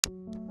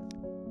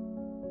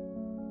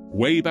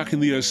Way back in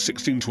the year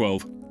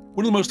 1612,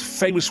 one of the most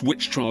famous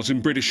witch trials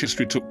in British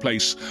history took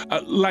place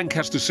at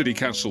Lancaster City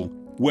Castle,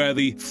 where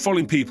the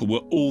following people were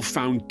all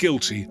found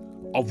guilty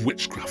of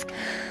witchcraft.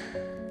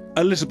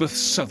 Elizabeth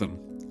Southern,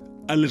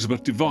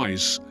 Elizabeth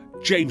Devise,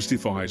 James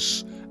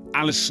Devise,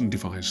 Alison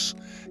Devise,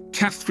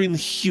 Catherine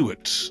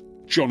Hewitt,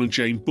 John and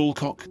Jane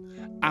Bulcock,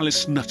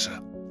 Alice Nutter,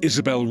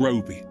 Isabel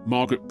Roby,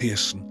 Margaret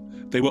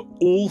Pearson. They were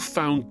all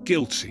found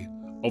guilty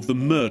of the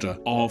murder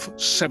of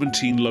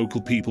 17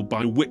 local people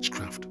by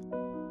witchcraft.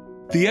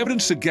 The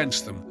evidence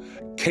against them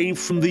came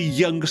from the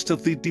youngest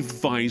of the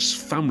Devise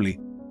family,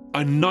 a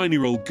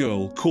 9-year-old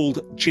girl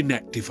called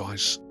Jeanette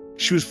Devise.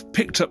 She was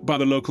picked up by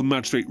the local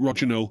magistrate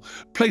Roger Noel,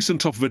 placed on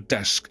top of a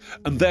desk,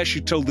 and there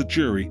she told the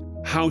jury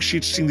how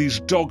she'd seen these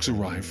dogs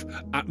arrive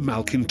at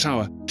Malkin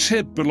Tower.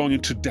 Tib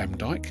belonging to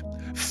Demdike,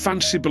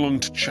 Fancy belonging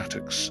to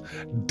Chattox,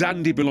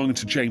 Dandy belonging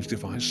to James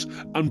Devise,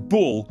 and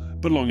Ball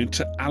belonging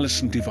to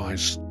Alison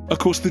Devise. Of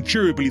course, the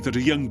jury believed that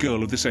a young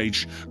girl of this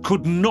age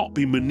could not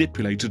be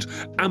manipulated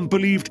and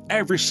believed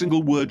every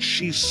single word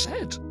she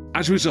said.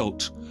 As a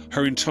result,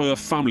 her entire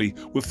family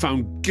were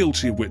found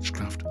guilty of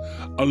witchcraft,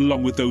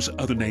 along with those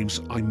other names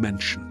I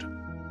mentioned.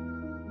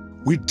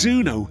 We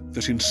do know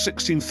that in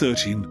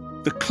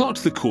 1613, the clerk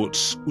to the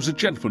courts was a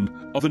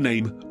gentleman of the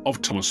name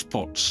of Thomas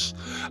Potts,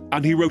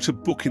 and he wrote a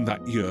book in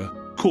that year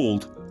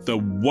called The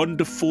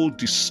Wonderfull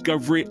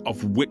Discoverie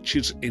of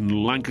Witches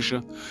in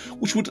Lancashire,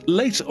 which would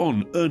later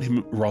on earn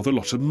him rather a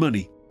lot of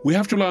money. We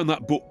have to rely on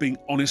that book being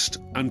honest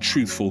and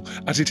truthful,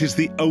 as it is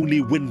the only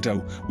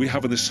window we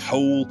have in this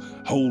whole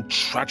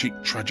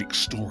tragic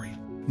story.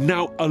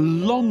 Now,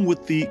 along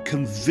with the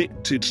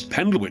convicted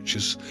Pendle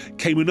Witches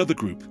came another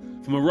group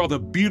from a rather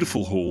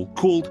beautiful hall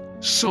called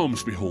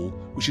Salmesbury Hall,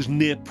 which is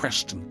near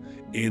Preston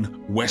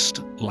in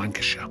West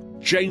Lancashire.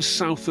 Jane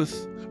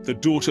Southworth, the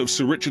daughter of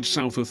Sir Richard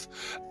Southworth,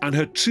 and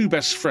her two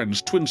best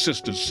friends, twin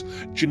sisters,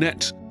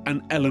 Jeanette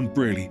and Ellen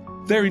Brearley.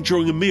 They're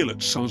enjoying a meal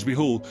at Salmesbury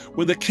Hall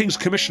when the King's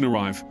Commission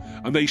arrive,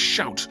 and they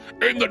shout,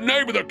 "In the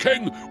name of the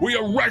King, we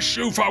arrest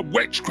you for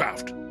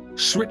witchcraft!"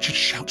 Sir Richard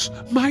shouts,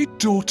 "My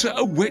daughter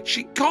a witch?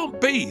 It can't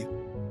be!"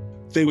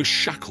 They were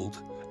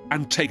shackled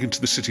and taken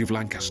to the city of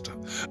Lancaster.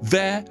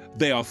 There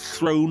they are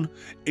thrown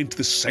into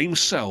the same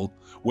cell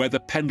where the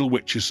Pendle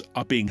Witches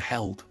are being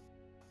held.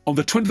 On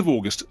the 20th of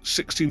August,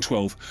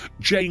 1612,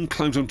 Jane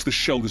climbs onto the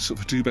shoulders of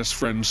her two best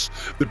friends,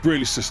 the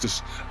Brearley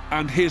sisters,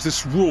 and hears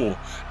this roar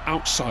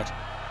outside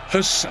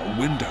her cell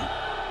window.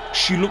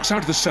 She looks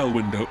out of the cell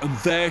window, and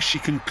there she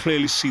can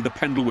clearly see the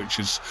Pendle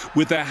Witches,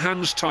 with their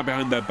hands tied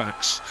behind their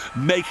backs,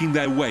 making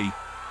their way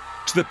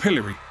to the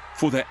pillory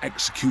for their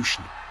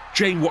execution.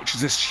 Jane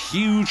watches this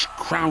huge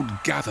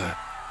crowd gather,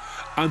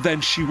 and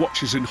then she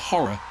watches in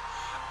horror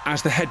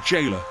as the head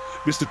jailer,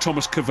 Mr.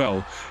 Thomas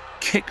Cavell,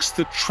 kicks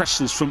the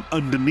trestles from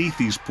underneath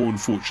these poor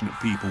unfortunate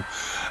people,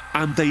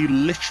 and they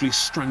literally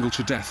strangle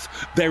to death.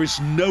 There is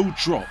no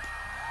drop.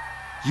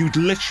 You'd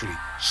literally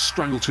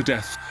strangle to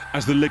death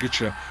as the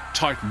ligature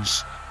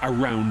tightens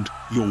around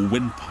your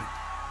windpipe.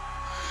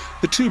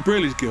 The two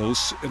Brearley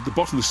girls at the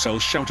bottom of the cell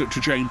shout out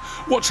to Jane,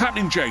 "What's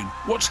happening, Jane?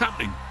 What's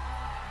happening?"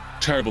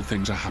 "Terrible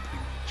things are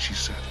happening," she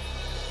said.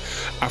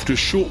 After a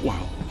short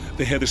while,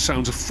 they hear the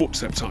sounds of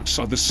footsteps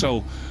outside the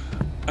cell.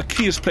 A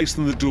key is placed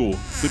in the door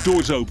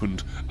is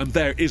opened, and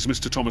there is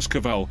Mr. Thomas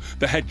Cavell,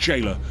 the head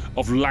jailer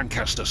of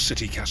Lancaster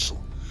City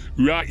Castle.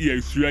 "Right,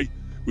 you three,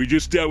 we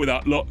just dealt with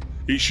that lot.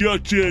 It's your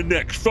turn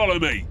next, follow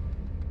me."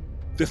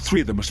 The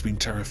three of them must have been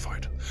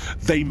terrified.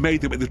 They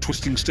made their way up the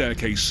twisting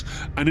staircase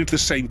and into the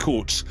same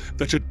courts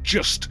that had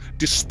just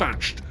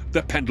dispatched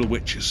the Pendle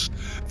Witches.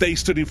 They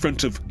stood in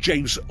front of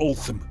James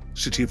Altham,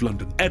 City of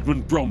London,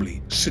 Edmund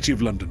Bromley, City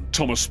of London,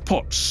 Thomas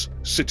Potts,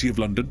 City of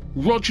London,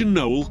 Roger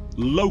Noel,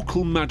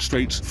 local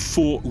magistrate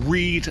for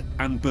Reed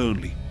and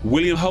Burnley,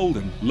 William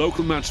Holden,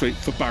 local magistrate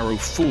for Barrow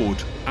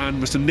Ford,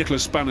 and Mr.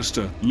 Nicholas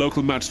Bannister,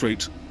 local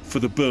magistrate for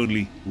the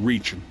Burnley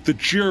region. The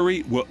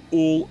jury were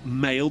all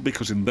male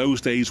because in those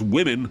days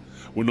women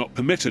were not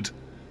permitted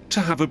to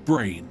have a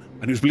brain,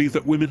 and it was believed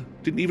that women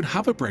didn't even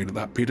have a brain at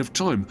that period of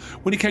time.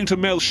 When it came to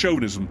male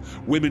chauvinism,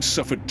 women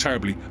suffered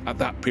terribly at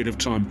that period of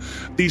time.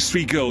 These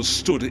three girls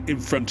stood in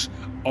front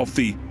of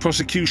the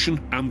prosecution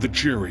and the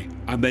jury,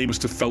 and they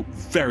must have felt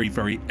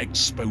very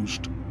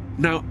exposed.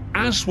 Now,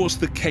 as was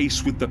the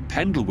case with the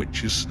Pendle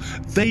Witches,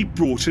 they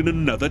brought in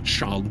another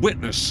child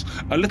witness,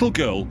 a little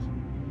girl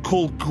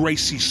called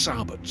Grace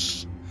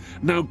Sowerbutts.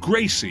 Now,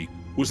 Gracie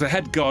was the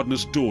head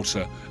gardener's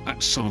daughter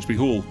at Salmesbury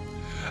Hall,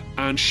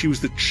 and she was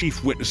the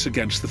chief witness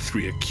against the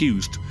three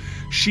accused.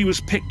 She was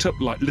picked up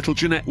like little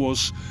Jeanette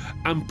was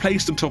and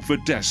placed on top of a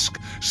desk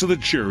so the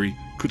jury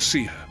could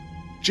see her.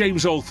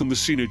 James Altham, the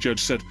senior judge,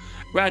 said,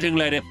 "Right, young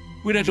lady,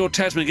 we need your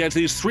testimony against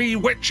these three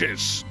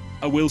witches."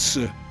 "I will,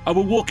 sir. I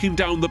was walking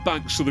down the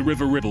banks of the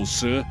River Ribble,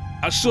 sir.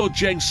 I saw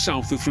Jane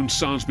Southworth from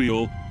Salmesbury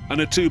Hall and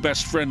her two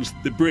best friends,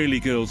 the Brearley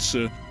girls,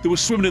 sir. They were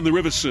swimming in the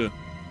river, sir.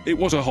 It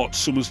was a hot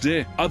summer's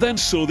day. I then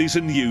saw these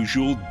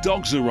unusual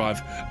dogs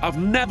arrive. I've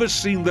never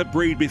seen their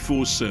breed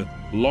before, sir.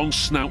 Long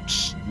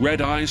snouts,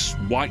 red eyes,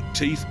 white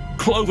teeth,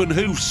 cloven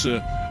hoofs,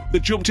 sir. They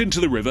jumped into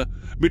the river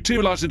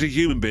materialised into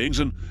human beings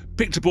and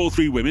picked up all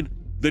 3 women.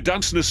 They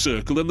danced in a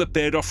circle, then they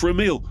paired off for a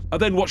meal. I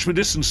then watched from a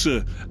distance,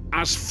 sir,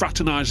 as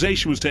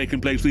fraternisation was taking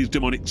place with these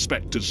demonic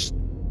spectres.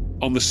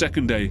 On the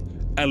 2nd day,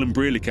 Ellen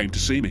Brearley came to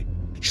see me.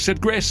 She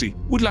said, Gracie,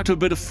 would like to have a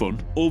bit of fun?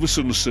 All of a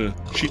sudden, sir,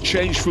 she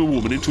changed from a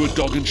woman into a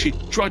dog and she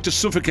tried to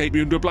suffocate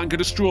me under a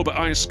blanket of straw, but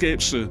I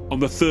escaped, sir. On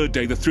the 3rd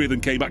day, the 3 of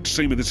them came back to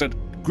see me. They said,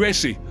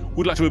 Gracie,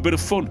 would like to have a bit of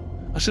fun?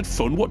 I said,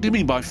 fun? What do you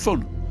mean by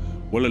fun?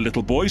 Well, a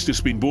little boy's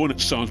just been born at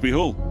Salmesbury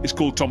Hall. It's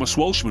called Thomas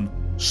Walshman.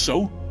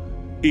 So?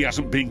 He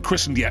hasn't been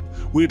christened yet.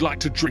 We'd like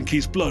to drink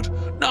his blood.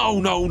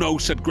 No,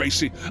 said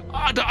Gracie.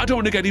 I don't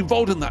want to get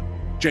involved in that.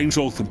 James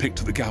Altham picked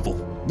up the gavel.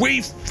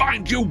 We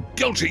find you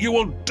guilty. You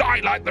will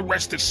die like the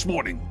rest this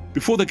morning.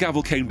 Before the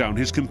gavel came down,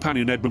 his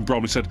companion Edmund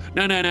Bromley said,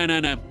 No.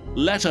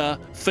 Let her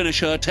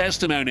finish her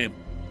testimony.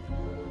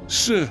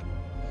 Sir,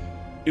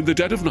 in the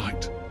dead of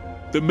night,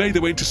 they made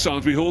their way into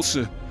Salmesbury Hall,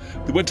 sir.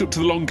 They went up to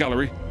the long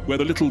gallery, where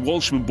the little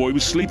Walshman boy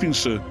was sleeping,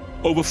 sir.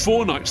 Over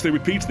 4 nights they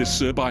repeated this,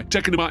 sir, by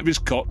taking him out of his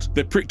cot,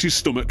 they pricked his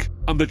stomach,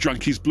 and they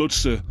drank his blood,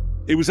 sir.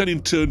 He was then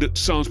interned at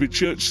Salmesbury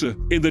Church, sir.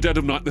 In the dead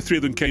of night, the 3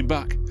 of them came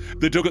back.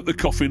 They dug up the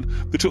coffin,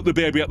 they took the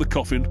baby out the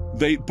coffin,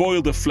 they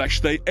boiled the flesh,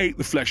 they ate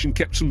the flesh and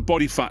kept some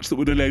body fats that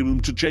would enable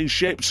them to change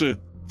shape, sir.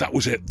 That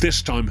was it.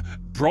 This time,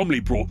 Bromley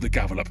brought the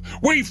gavel up.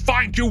 We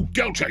find you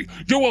guilty.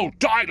 You will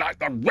die like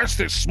the rest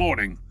this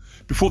morning.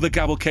 Before the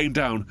gavel came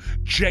down,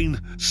 Jane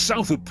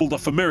Sowerbutts pulled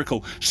off a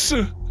miracle.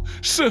 Sir,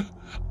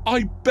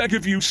 I beg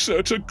of you,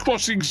 sir, to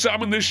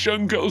cross-examine this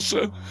young girl,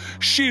 sir.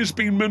 She has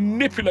been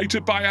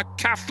manipulated by a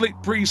Catholic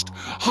priest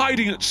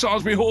hiding at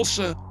Salmesbury Hall,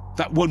 sir.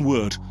 That one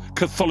word,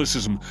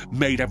 Catholicism,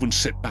 made everyone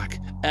sit back.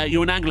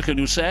 You're an Anglican,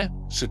 you say?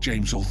 Said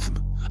James Altham.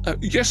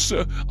 Yes,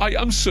 sir, I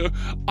am, sir.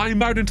 I'm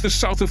married into the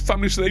South of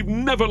family, so they've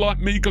never liked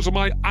me because of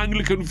my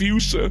Anglican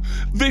views, sir.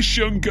 This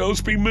young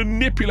girl's been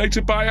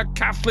manipulated by a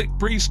Catholic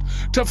priest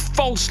to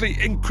falsely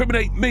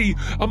incriminate me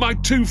and my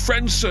 2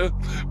 friends, sir.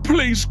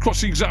 Please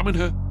cross-examine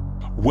her.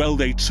 Well,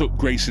 they took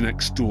Gracie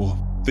next door.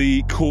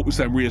 The court was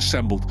then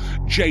reassembled.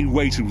 Jane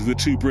waited with the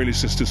 2 Brearley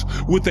sisters.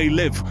 Would they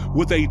live?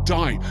 Would they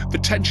die? The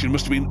tension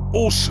must have been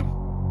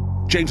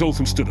awesome. James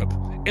Altham stood up.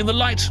 In the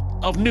light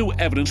of new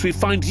evidence, we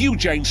find you,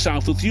 Jane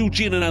Sowerbutts,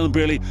 Eugene and Ellen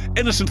Brearley,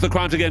 innocent of the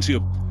crimes against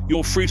you.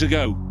 You're free to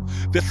go.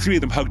 The 3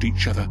 of them hugged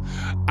each other.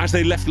 As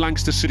they left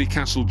Lancaster City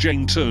Castle,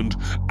 Jane turned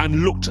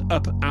and looked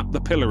up at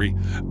the pillory,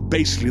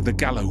 basically the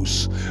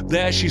gallows.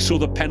 There she saw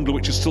the Pendle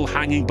Witches still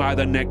hanging by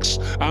their necks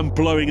and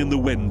blowing in the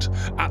wind.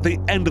 At the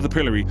end of the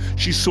pillory,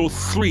 she saw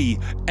 3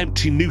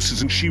 empty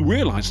nooses, and she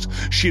realised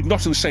she had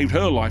not only saved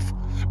her life,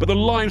 but the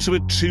lives of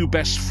her 2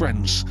 best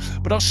friends.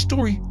 But our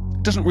story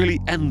doesn't really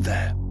end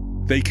there.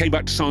 They came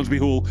back to Salmesbury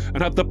Hall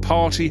and had the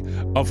party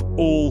of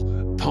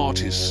all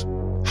parties.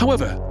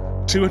 However,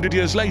 200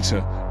 years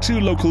later, 2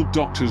 local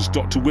doctors,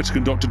 Dr. Whittaker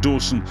and Dr.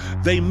 Dawson,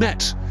 they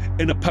met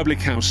in a public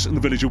house in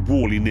the village of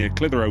Worley near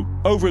Clitheroe.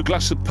 Over a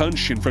glass of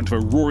punch in front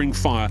of a roaring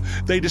fire,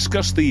 they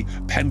discussed the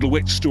Pendle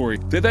Witch story.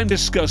 They then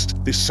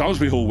discussed the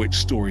Salmesbury Hall Witch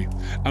story.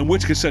 And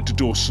Whittaker said to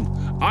Dawson,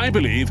 I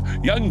believe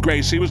young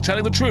Gracie was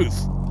telling the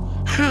truth.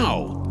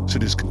 How?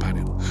 Said his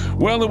companion.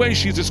 Well, the way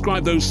she's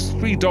described those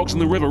 3 dogs in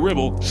the River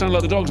Ribble sound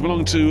like the dogs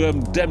belong to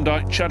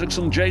Demdike, Chaddocks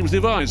and James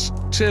Devise.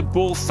 Tib,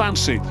 Ball,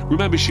 Fancy.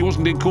 Remember, she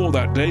wasn't in court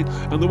that day,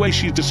 and the way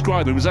she's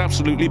described them is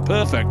absolutely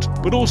perfect.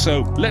 But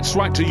also, let's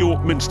write to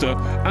York Minster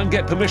and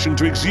get permission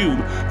to exhume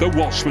the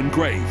Walshman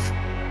grave.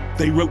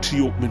 They wrote to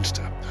York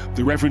Minster.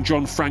 The Reverend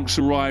John Franks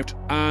arrived,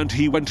 and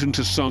he went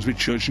into Salmesbury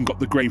Church and got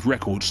the grave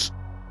records.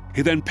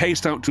 He then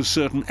paced out to a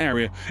certain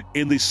area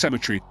in the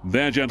cemetery.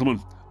 There, gentlemen.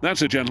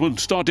 That's it, gentlemen.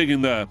 Start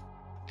digging there.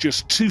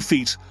 Just 2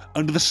 feet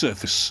under the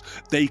surface,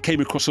 they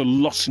came across a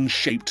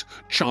lozenge-shaped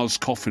child's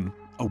coffin.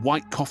 A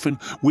white coffin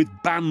with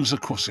bands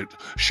across it,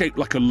 shaped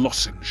like a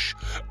lozenge.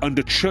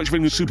 Under Church of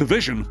England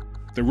supervision,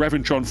 the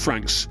Reverend John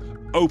Franks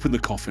opened the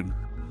coffin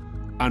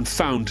and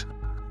found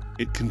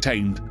it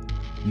contained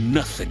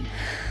nothing.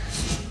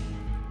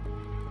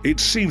 It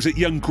seems that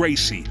young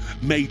Gracie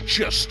may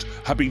just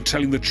have been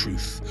telling the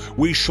truth.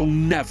 We shall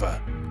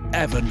never,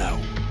 ever know.